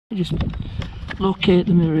Just locate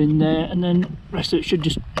the mirror in there, and then the rest of it should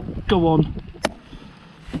just go on.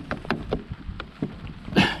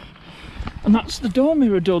 And that's the door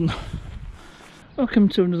mirror done. Welcome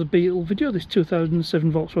to another Beetle video, this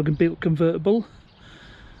 2007 Volkswagen Beetle convertible.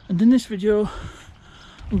 And in this video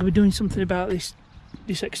I'm going to be doing something about this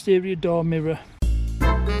exterior door mirror.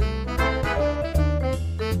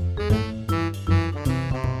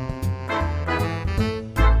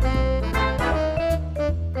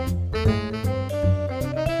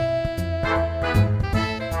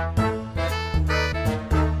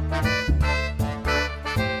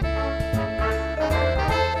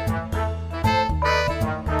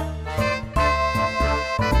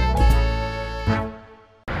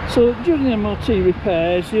 So during the MOT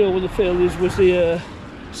repairs, one of the failures was the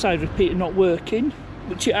side repeater not working,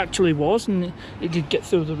 which it actually was, and it did get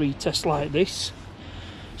through the retest like this.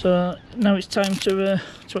 So now it's time to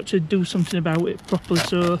actually do something about it properly.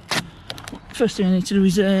 So first thing I need to do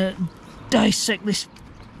is dissect this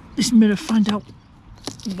mirror, find out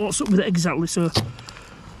what's up with it exactly. So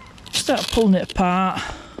start pulling it apart.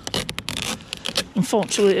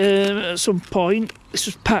 Unfortunately, at some point, this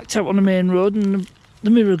was parked out on the main road, and the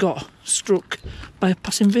mirror got struck by a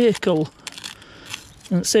passing vehicle,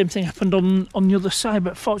 and the same thing happened on the other side,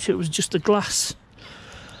 but fortunately it was just the glass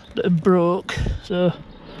that had broke. So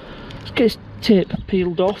let's get this tape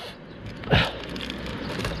peeled off.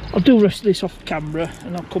 I'll do the rest of this off camera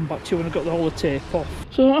and I'll come back to you when I've got all the tape off.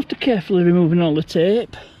 So after carefully removing all the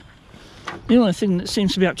tape, the only thing that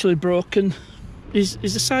seems to be actually broken is the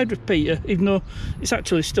side repeater, even though it's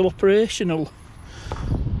actually still operational.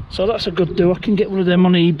 So that's a good do. I can get one of them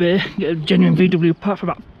on eBay, get a genuine VW part for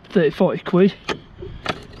about 30-40 quid.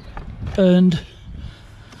 And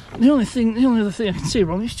the only other thing I can see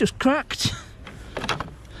wrong, it's just cracked.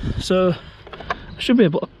 So I should be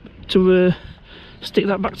able to stick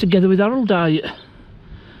that back together with Araldite,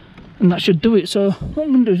 and that should do it. So what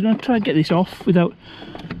I'm going to do is I'm going to try and get this off without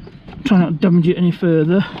trying not to damage it any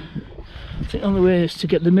further. I think the only way is to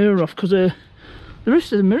get the mirror off, because the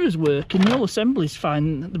rest of the mirror's working, the whole assembly's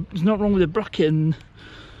fine. There's nothing wrong with the bracket, and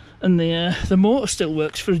the motor still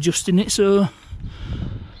works for adjusting it. So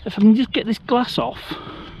if I can just get this glass off,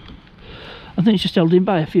 I think it's just held in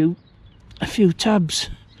by a few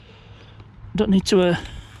tabs. Don't need to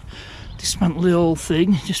dismantle the whole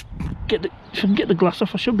thing. Just if I can get the glass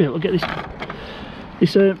off, I should be able to get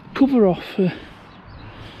this cover off.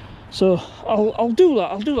 So I'll do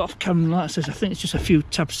that. I'll do that off camera. Like I said, I think it's just a few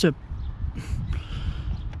tabs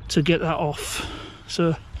to get that off.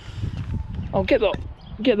 So I'll get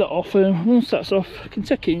that off, and once that's off I can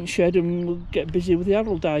take it in the shed and we'll get busy with the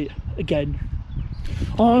Araldite again.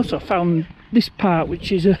 I also found this part,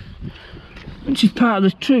 which is part of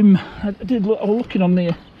the trim. I was looking on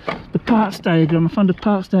the parts diagram. I found a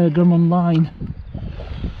parts diagram online,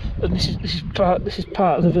 and this is part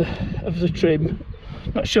of the trim.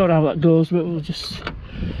 Not sure how that goes, but we'll just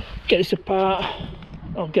get this apart.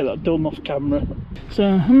 I'll get that done off camera. So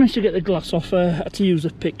I managed to get the glass off. I had to use a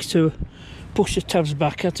pick to push the tabs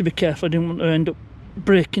back. I had to be careful, I didn't want to end up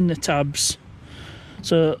breaking the tabs.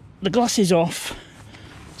 So the glass is off,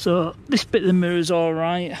 so this bit of the mirror is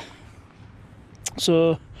alright.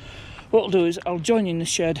 So what I'll do is I'll join you in the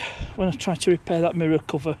shed when I try to repair that mirror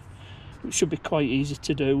cover, which should be quite easy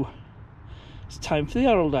to do. It's time for the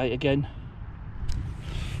Araldite again.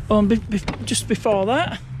 Just before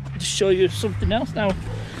that, I'll just show you something else. Now,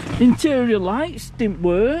 the interior lights didn't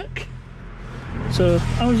work, so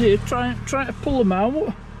I was here trying to pull them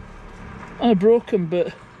out. I broke them,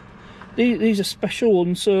 but these are special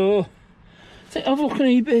ones, so I think I'll look on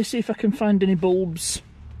eBay, see if I can find any bulbs,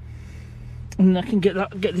 and I can get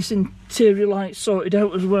this interior light sorted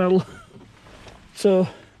out as well. So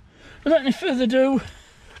without any further ado,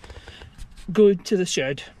 go into the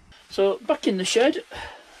shed. So back in the shed,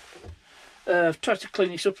 I've tried to clean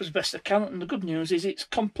this up as best I can, and the good news is it's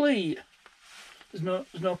complete. There's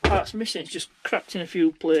no parts missing, it's just cracked in a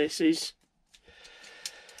few places.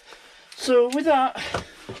 So with that,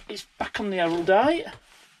 it's back on the Araldite.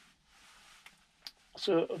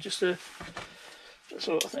 So I'll just so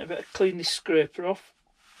I think I better clean this scraper off.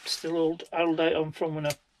 Still old Araldite on from when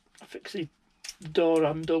I fixed the door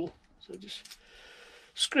handle. So just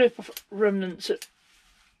scrape off remnants at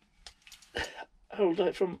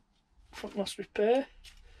Araldite from last repair.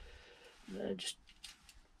 And I just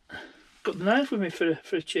got the knife with me for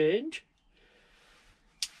a change.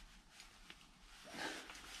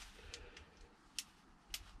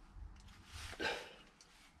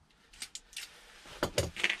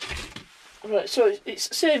 Right, so it's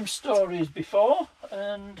the same story as before,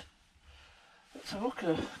 and let's So look,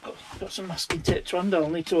 got some masking tape to hand. I'll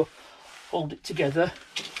need to hold it together.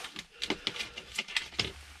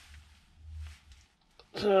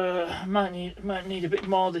 So I might need a bit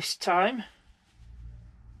more this time.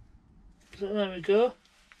 So there we go.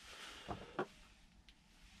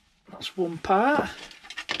 That's one part.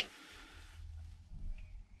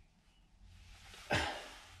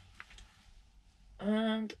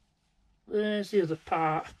 And there's the other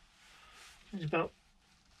part. There's about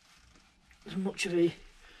as much of a,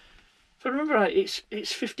 if I remember right, it's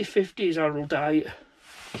 50/50 is Araldite.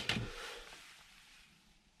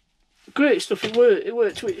 Great stuff. It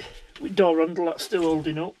worked with door handle that's still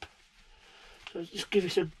holding up. So just give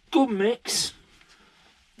it a good mix.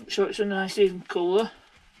 Make sure it's a nice even colour.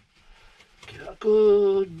 Give it a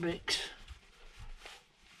good mix.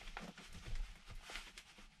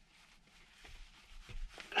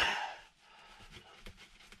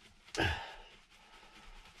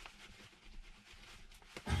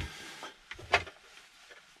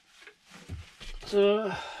 So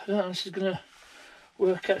I don't know, this is going to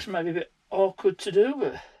work out. It's maybe a bit awkward to do,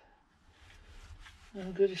 but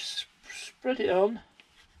I'm going to spread it on.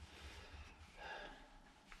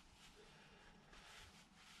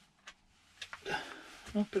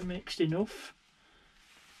 Not been mixed enough.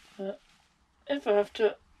 If I have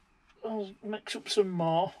to, I'll mix up some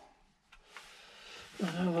more. I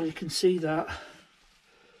don't know whether you can see that.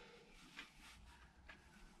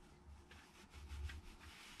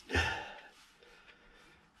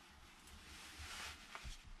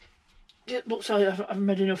 It looks like I've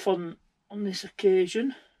made enough on this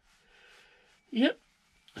occasion. Yep,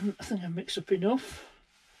 I think I've mixed up enough.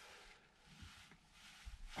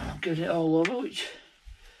 I'll get it all over,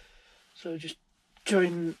 so just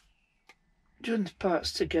join the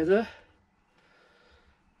parts together.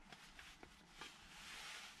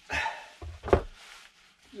 So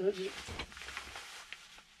just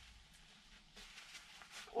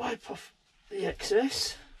wipe off the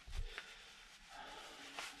excess.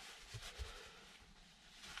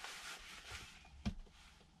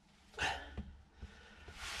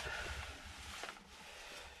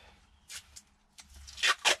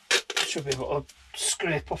 Should be able to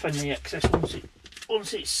scrape off any excess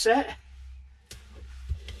once it's set.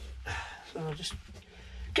 So I'll just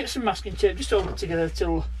get some masking tape, just hold it together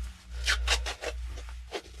till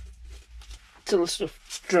the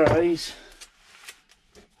stuff dries.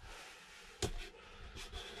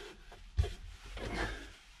 I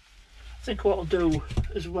think what I'll do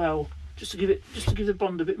as well, just to give the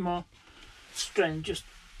bond a bit more strength, just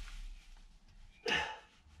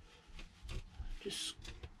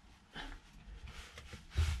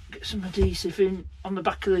get some adhesive in on the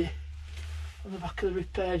back of the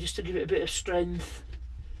repair, just to give it a bit of strength.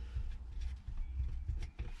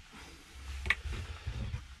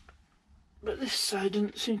 But this side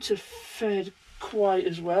doesn't seem to fade quite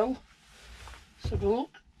as well. Let's have a look.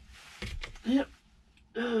 Yep.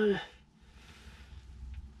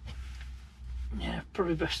 Yeah,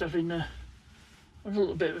 probably best having a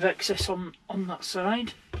little bit of excess on that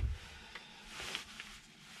side.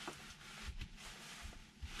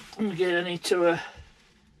 And again, I need to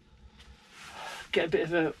get a bit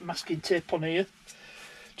of a masking tape on here,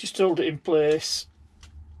 just to hold it in place.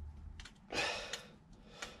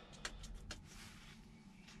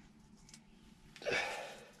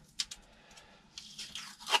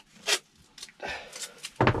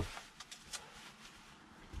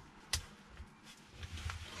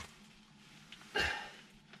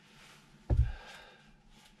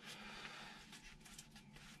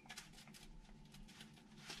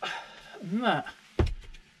 And that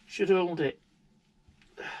should hold it.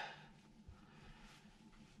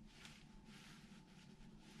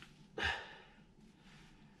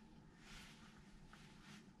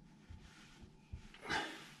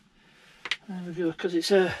 There we go, because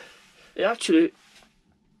it actually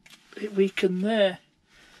weakened there.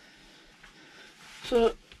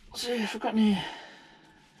 So see if I've got any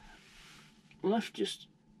left, just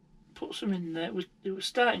put some in there. It was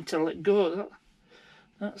starting to let go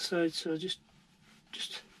that side, so just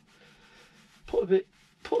put a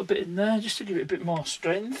bit in there, just to give it a bit more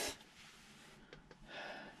strength.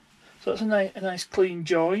 So that's a nice clean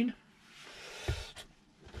join,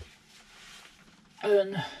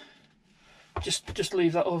 and just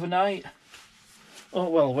leave that overnight. Oh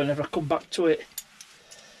well, whenever I come back to it.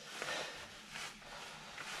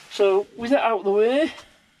 So with that out of the way,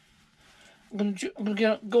 I'm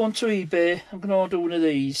gonna go onto eBay. I'm gonna order one of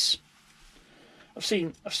these. I've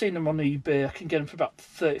seen them on eBay. I can get them for about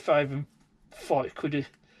 35 and 40 quid.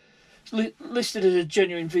 It's listed as a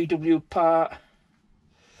genuine VW part.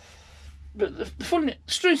 But the funny,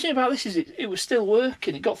 strange thing about this is it was still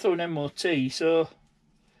working. It got through an MOT, so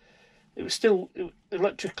it was still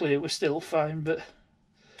electrically it was still fine. But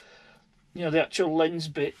you know, the actual lens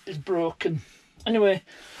bit is broken. Anyway,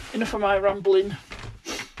 enough of my rambling.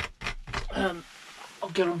 I'll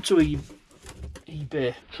get on to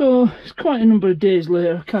eBay. So it's quite a number of days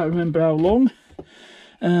later. I can't remember how long.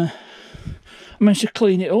 I managed to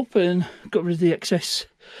clean it up and got rid of the excess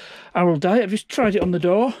Araldite. I've just tried it on the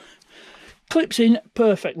door. Clips in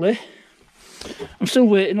perfectly. I'm still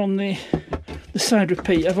waiting on the side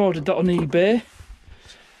repeat. I've ordered that on eBay.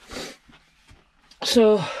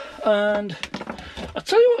 So, and I'll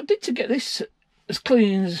tell you what I did to get this as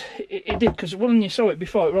clean as it did, because when you saw it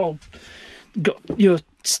before, it all got your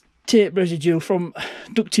tape residue from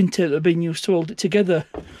ducting tape that had been used to hold it together.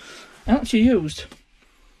 I actually used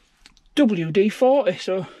WD-40,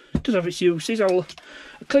 so it does have its uses. I'll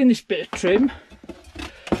clean this bit of trim.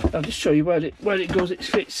 I'll just show you where it goes. It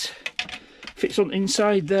fits on the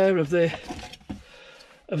inside there of the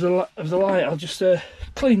light. I'll just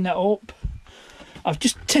clean that up. I've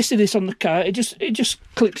just tested this on the car. It just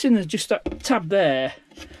clips in. There's just that tab there.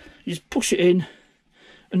 You just push it in,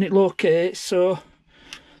 and it locates. So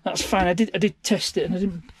that's fine. I did test it, and I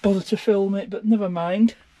didn't bother to film it, but never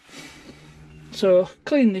mind. So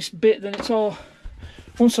clean this bit. Then it's all.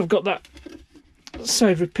 Once I've got that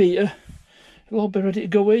side repeater, it'll all be ready to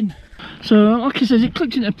go in. So like I said, it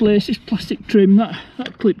clipped into place. This plastic trim that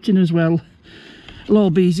clipped in as well. It'll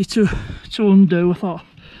all be easy to undo. I thought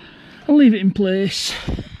I'll leave it in place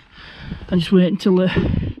and just wait until the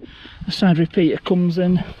side repeater comes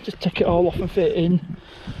in. Just take it all off and fit it in,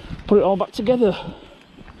 put it all back together.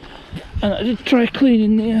 And I did try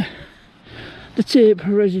cleaning the tape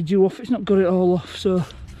residue off. It's not got it all off, so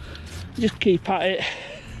just keep at it.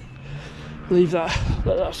 Leave that,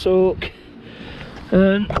 let that soak.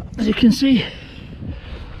 And as you can see,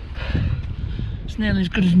 it's nearly as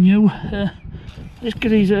good as new. Just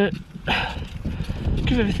give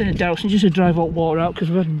everything a douse and just a dry hot water out, because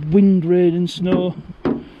we've had wind, rain and snow.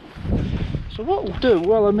 So what we'll do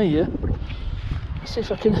while I'm here, see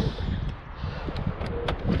if I can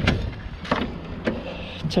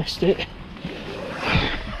test it.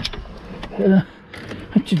 I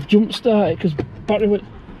had to jump start it because battery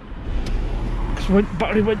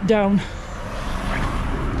went down.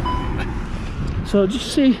 So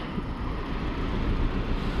just see.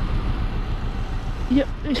 Yep,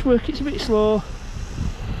 it's working. It's a bit slow,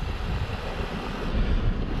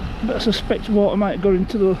 but I suspect water might go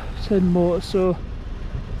into the same motor, so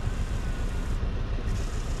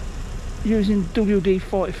using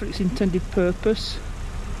WD-40 for its intended purpose.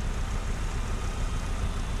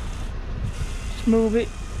 Just move it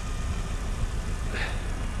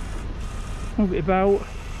about,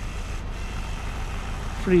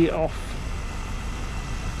 free it off.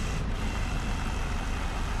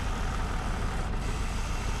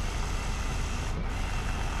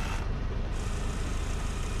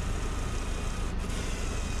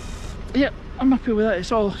 Yep, I'm happy with that.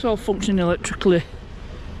 It's all functioning electrically.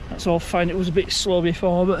 That's all fine. It was a bit slow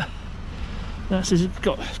before, but that's it's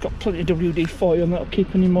got plenty of WD-40 on that'll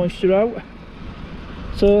keep any moisture out.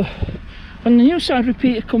 So when the new side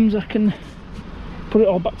repeater comes, I can put it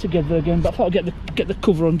all back together again. But I thought I'd get the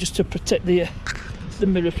cover on just to protect the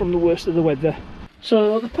mirror from the worst of the weather.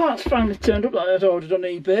 So the parts finally turned up that I had ordered on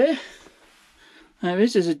eBay. There it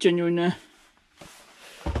is. There's a genuine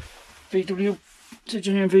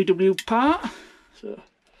VW part. So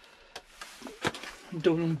I'm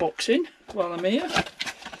doing unboxing while I'm here.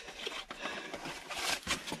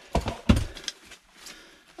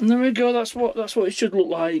 And there we go. That's what it should look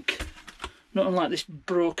like. Not unlike this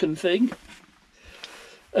broken thing.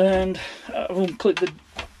 And I've unclipped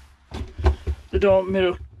the door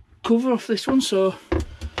mirror cover off this one, so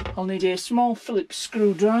I'll need a small Phillips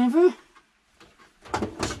screwdriver.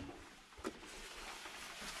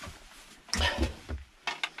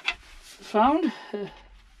 Found.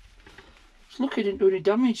 It's lucky it didn't do any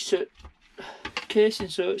damage to casing,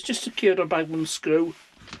 so it's just secured by one screw.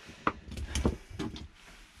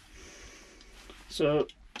 So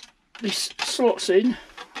this slots in.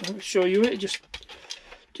 I'll show you it. Just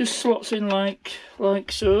slots in like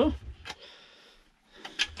so.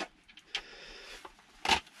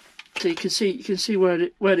 So you can see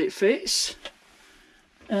where it fits,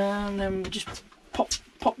 and then we just pop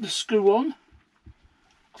the screw on.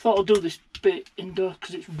 I thought I'll do this bit indoors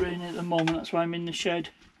because it's raining at the moment. That's why I'm in the shed.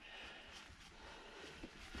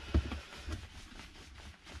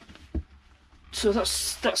 So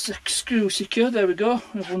that's the screw secure. There we go.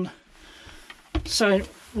 We have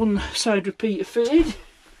one side repeater fitted.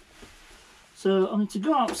 So I need to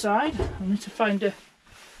go outside, I need to find a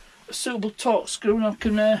suitable torque screw and I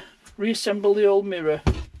can reassemble the old mirror.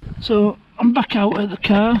 So I'm back out at the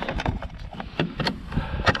car.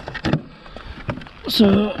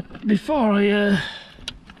 So before I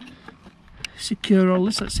secure all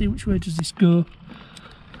this, let's see which way does this go.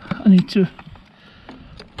 I need to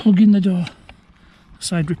plug in the door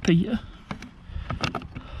side repeater.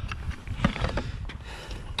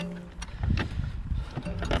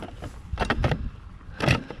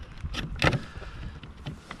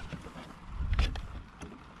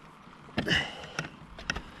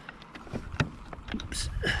 Oops.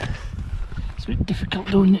 It's a bit difficult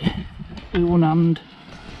doing it with one hand,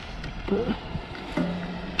 but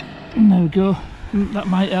there we go. That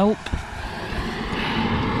might help.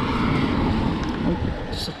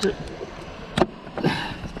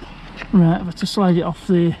 Right, I've got to slide it off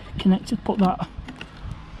the connector, put that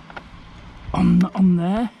on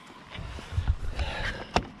there.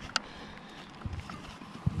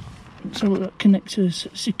 So that connector's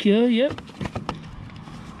secure, yep.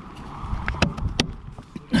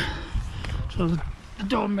 So the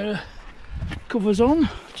door mirror cover's on.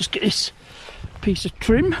 Just get this piece of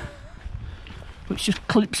trim which just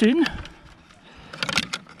clips in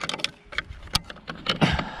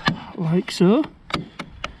like so.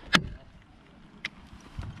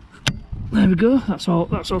 There we go, that's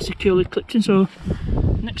all securely clipped in. So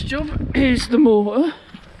next job is the motor.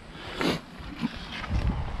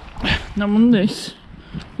 Now on this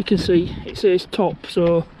you can see it says top,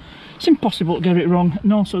 so it's impossible to get it wrong,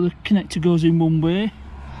 and also the connector goes in one way.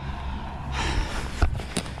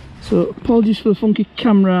 So apologies for the funky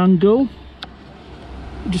camera angle.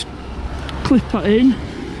 Just clip that in,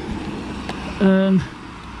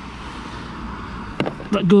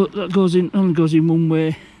 that goes in, only goes in one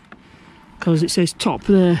way because it says top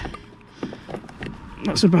there.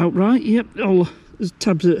 That's about right. Yep, all there's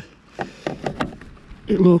tabs that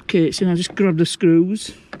it locates in. I just grab the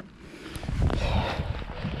screws.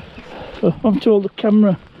 So I have to hold the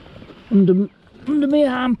camera under my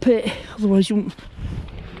armpit, otherwise you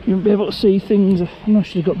won't be able to see things. I know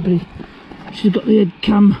she's got the head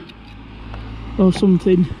cam or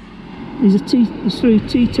something. There's three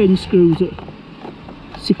T10 screws that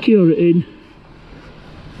secure it in.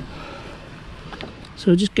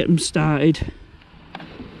 So just get them started.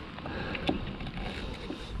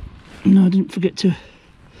 No, I didn't forget to.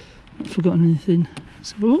 I've forgotten anything.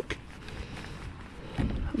 Let's have a look.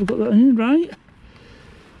 Have I got that in right?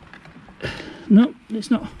 No, it's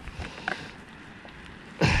not.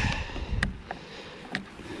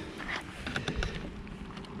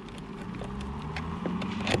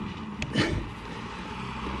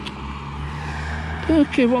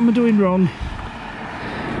 Okay, what am I doing wrong?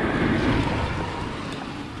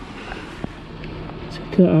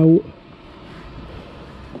 Take that out.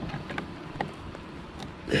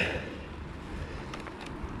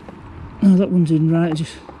 Oh, that one's in right. I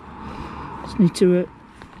just need to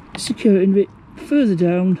secure it in a bit further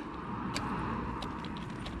down.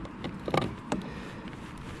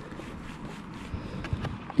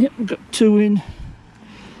 Yep, we've got two in.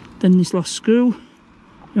 Then this last screw.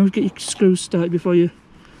 You always get your screws started before you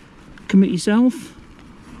commit yourself.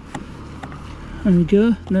 There we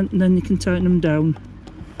go, and then you can tighten them down.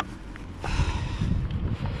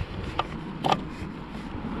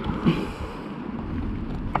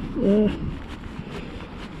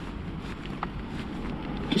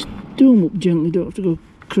 Just do them up gently, don't have to go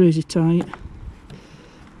crazy tight.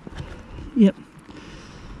 Yep.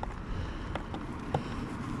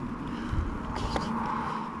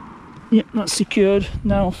 Yep, that's secured.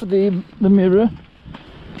 Now for the mirror.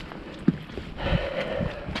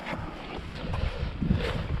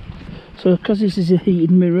 So because this is a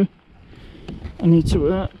heated mirror, I need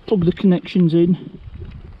to plug the connections in.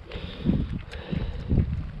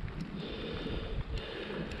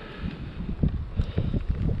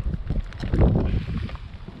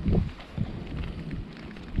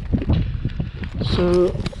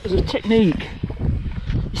 So as a technique,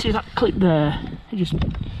 you see that clip there, you just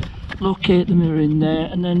locate the mirror in there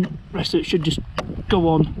and then the rest of it should just go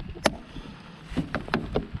on.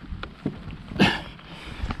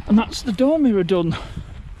 And that's the door mirror done.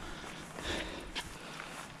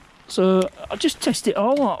 So I'll just test it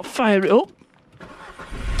all, I'll fire it up,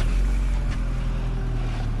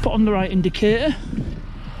 put on the right indicator,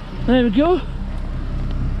 there we go,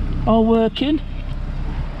 all working.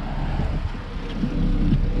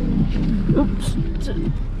 Oops.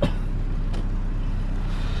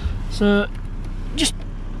 So just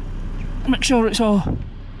make sure it's all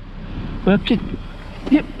working.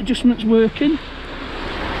 Yep, adjustment's working.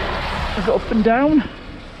 I've got up and down.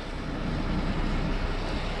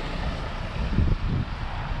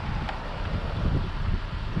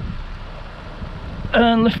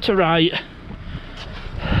 then left to right.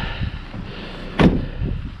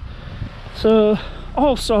 So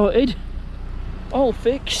all sorted, all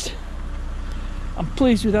fixed. I'm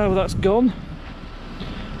pleased with how that's gone.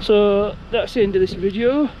 So that's the end of this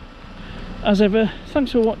video. As ever,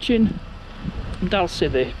 thanks for watching, and I'll see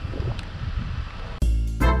you.